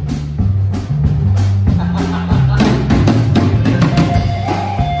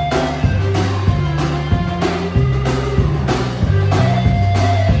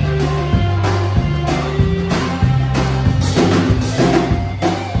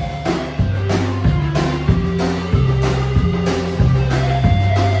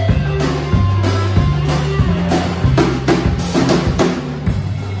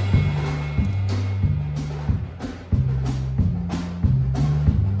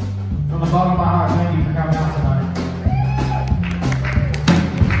 From the bottom of my heart, thank you for coming out tonight.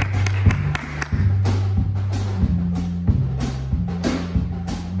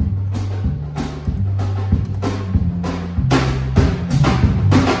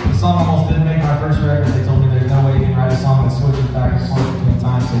 The song almost didn't make my first record. They told me there's no way you can write a song that switches back and forth between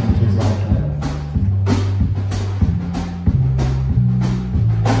time signatures like that.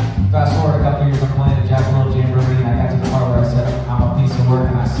 Fast forward a couple years, I'm playing at Jack Little Jamboree, and I got to the part where I said, I'm a piece of work,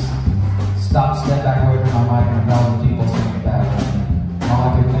 and I stopped, stepped back away from my mic, and a thousand people singing it back. And all I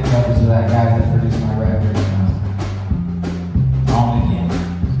could think of was that guy that produced my record. On again.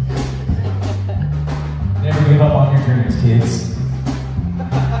 Never give up on your dreams, kids.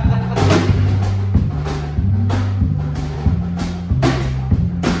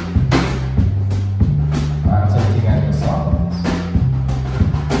 Alright, I'll take you guys to a song like this.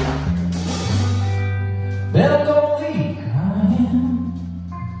 They'll go leave crying.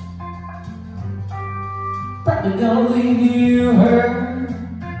 Probably gonna leave you hurt.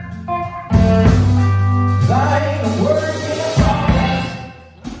 'Cause I ain't a work in progress.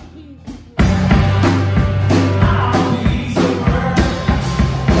 I'm a piece of work.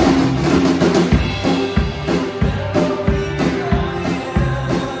 They'll leave you crying.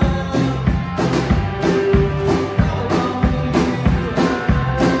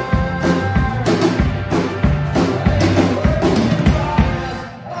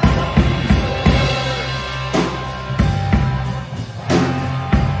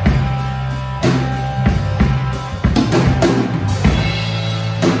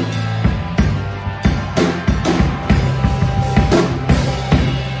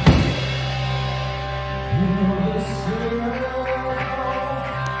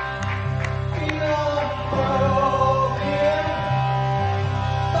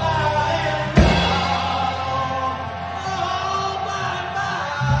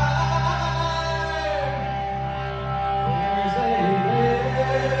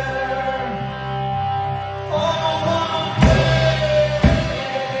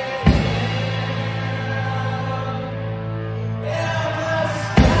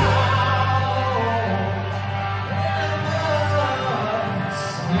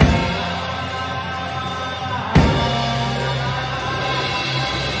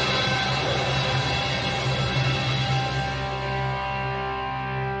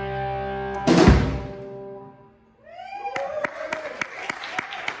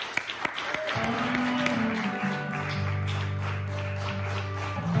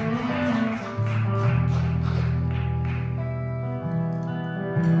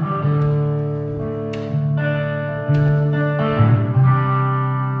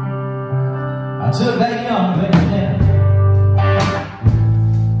 I took that young thing in.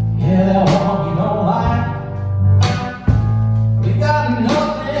 Yeah, that one you don't like. We got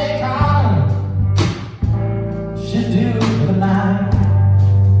nothing in common. Should do for the night.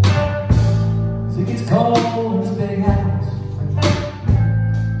 'Cause it gets cold in this big house,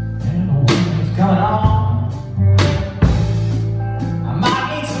 and the winter's coming on. I might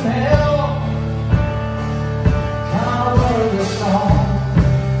need some help. Kind of worry this song.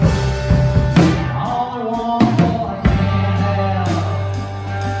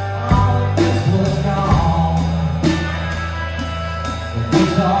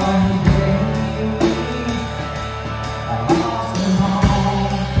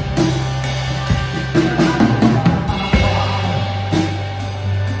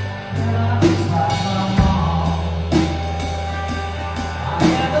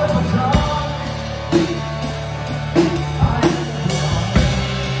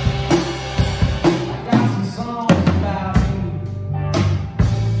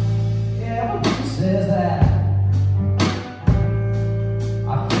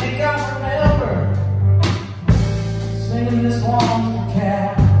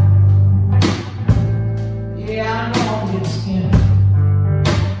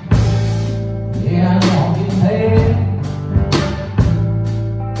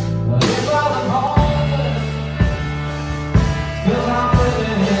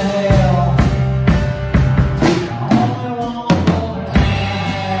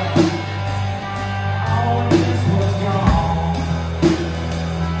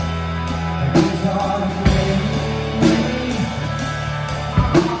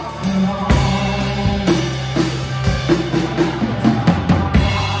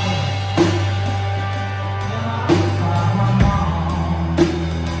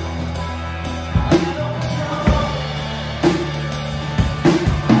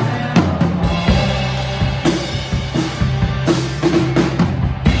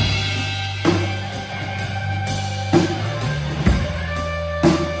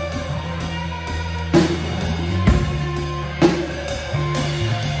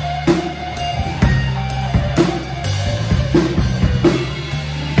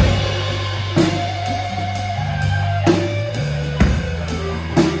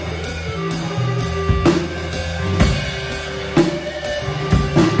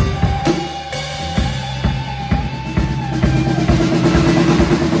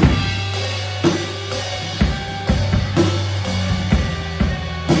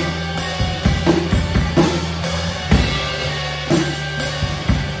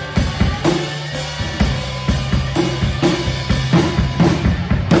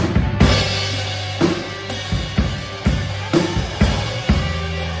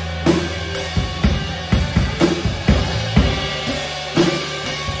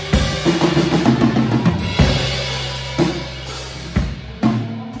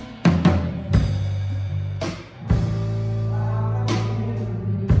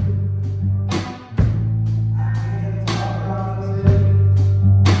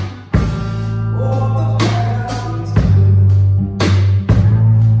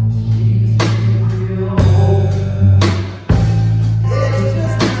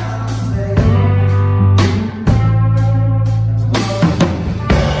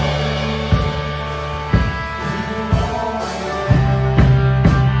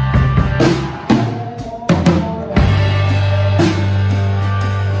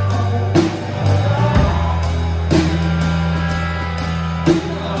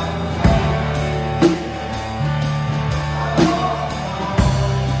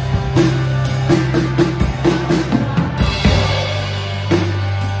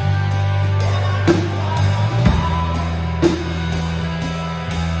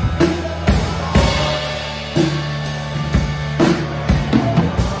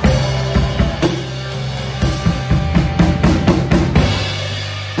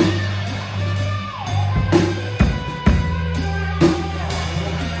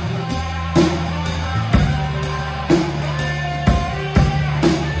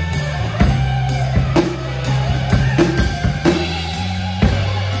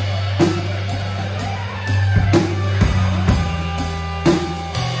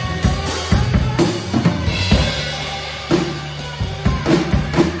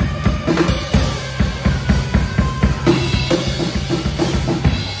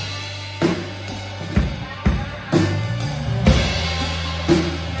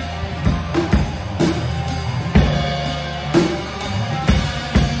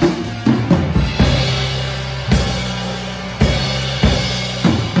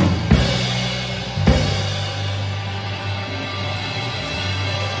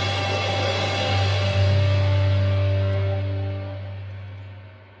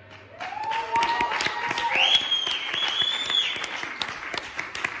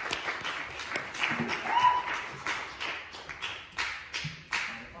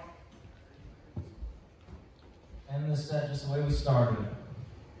 end this set just the way we started it.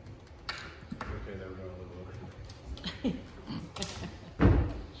 Okay, they were going a little over.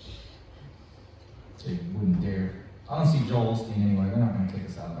 So you wouldn't dare. I don't see Joel Osteen anyway. They're not going to take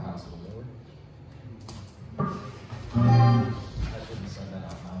us out of the house, will they? I shouldn't have said that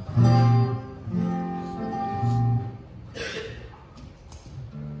out loud.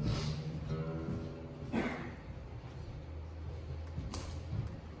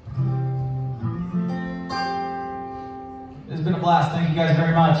 It's been a blast. Thank you guys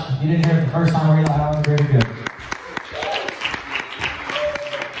very much. If you didn't hear it the first time, we're like, oh, very good.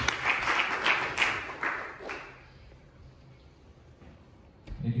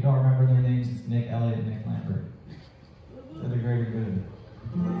 If you don't remember their names, it's Nick Elliott and Nick Lambert. They're greater good.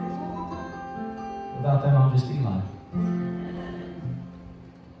 Without them, I'm just Eli.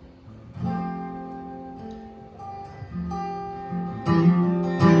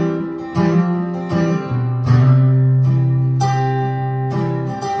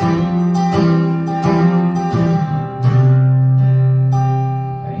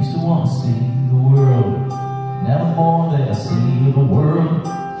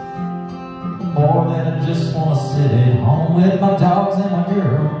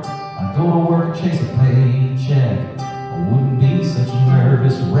 Chase a paycheck, I wouldn't be such a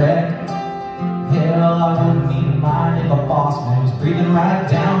nervous wreck. Hell, I wouldn't even mind if a boss man was breathing right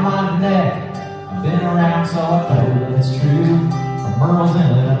down my neck. I've been around so I know that it's true, from Merle's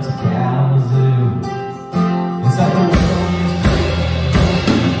Inlet up to Kalamazoo. It's like the world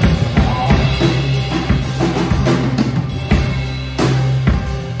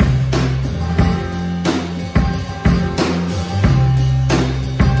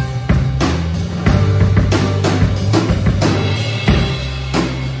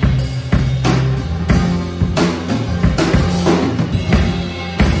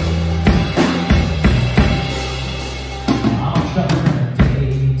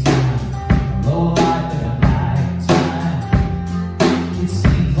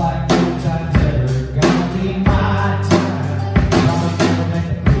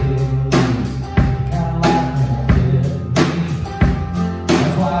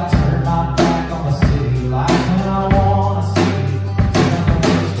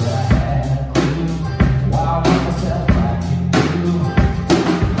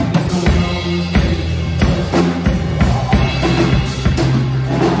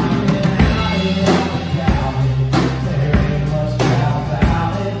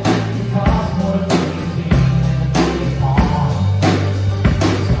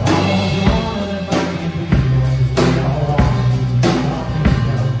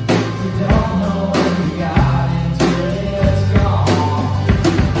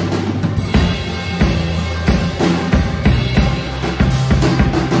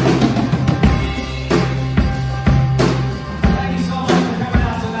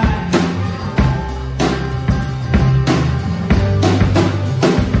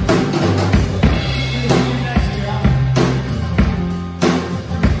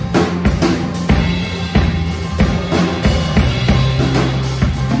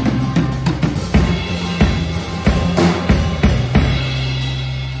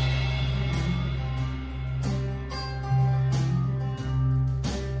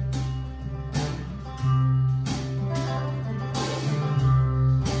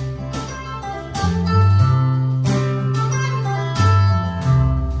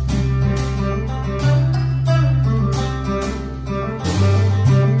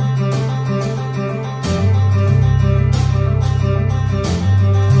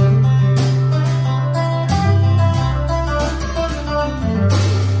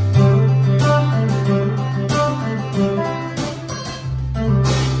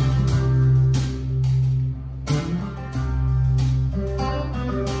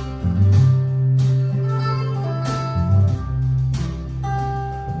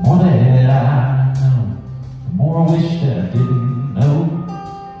is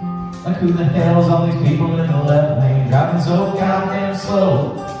who the hell's all these people in the left lane driving so goddamn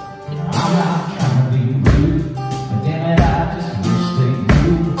slow? I'm not trying to be rude, but damn it, I just wish they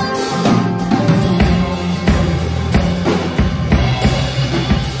knew.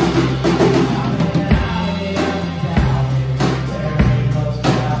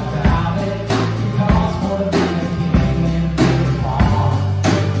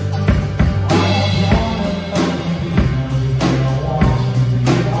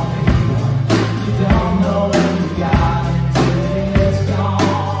 Don't know what you got until it's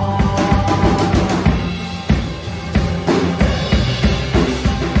gone.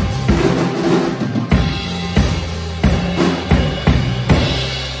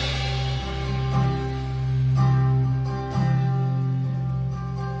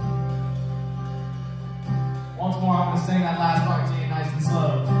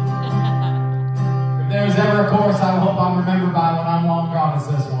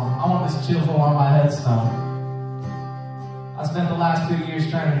 wants this one. I want this chisel on my headstone. I spent the last 2 years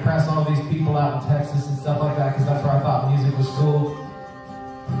trying to impress all these people out in Texas and stuff like that because that's where I thought music was cool.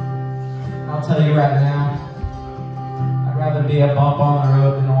 And I'll tell you right now, I'd rather be a bump on the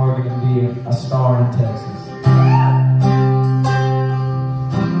road in Oregon than be a star in Texas.